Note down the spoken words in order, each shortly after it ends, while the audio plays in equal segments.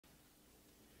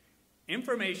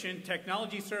Information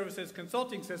Technology Services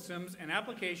Consulting Systems and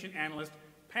Application Analyst,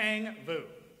 Pheng Vue.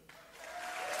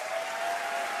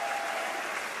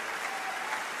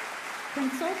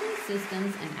 Consulting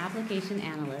Systems and Application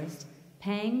Analyst,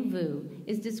 Pheng Vue,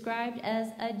 is described as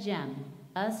a gem,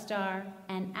 a star,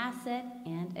 an asset,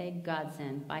 and a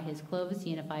godsend by his Clovis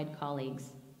Unified colleagues.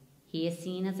 He is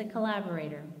seen as a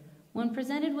collaborator. When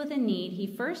presented with a need,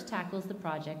 he first tackles the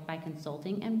project by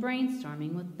consulting and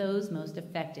brainstorming with those most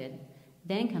affected,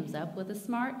 then comes up with a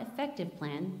smart, effective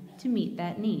plan to meet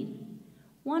that need.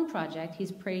 One project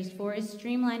he's praised for is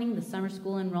streamlining the summer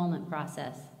school enrollment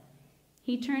process.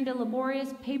 He turned a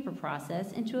laborious paper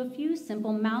process into a few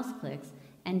simple mouse clicks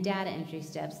and data entry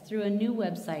steps through a new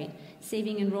website,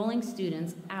 saving enrolling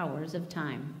students hours of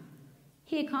time.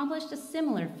 He accomplished a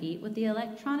similar feat with the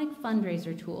electronic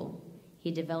fundraiser tool. He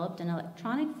developed an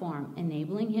electronic form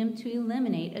enabling him to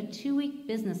eliminate a 2-week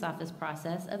business office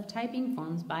process of typing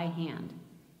forms by hand.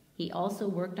 He also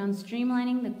worked on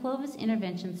streamlining the Clovis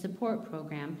Intervention Support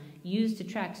Program used to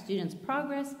track students'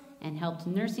 progress and helped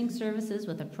nursing services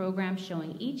with a program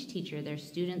showing each teacher their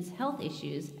students' health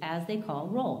issues as they call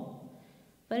roll.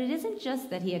 But it isn't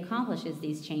just that he accomplishes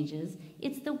these changes,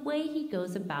 it's the way he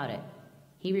goes about it.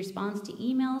 He responds to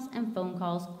emails and phone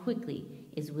calls quickly,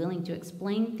 is willing to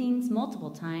explain things multiple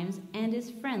times, and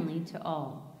is friendly to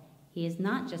all. He is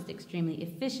not just extremely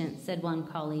efficient, said one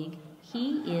colleague,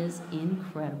 he is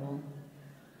incredible.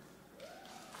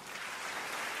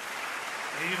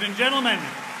 Ladies and gentlemen,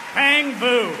 Pheng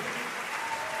Vue.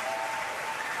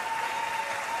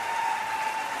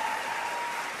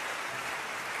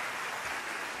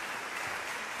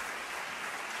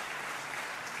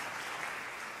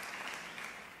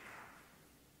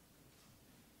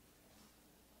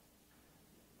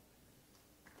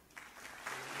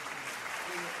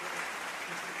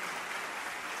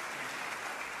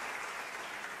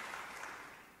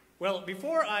 Well,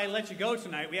 before I let you go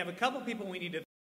tonight, we have a couple people we need to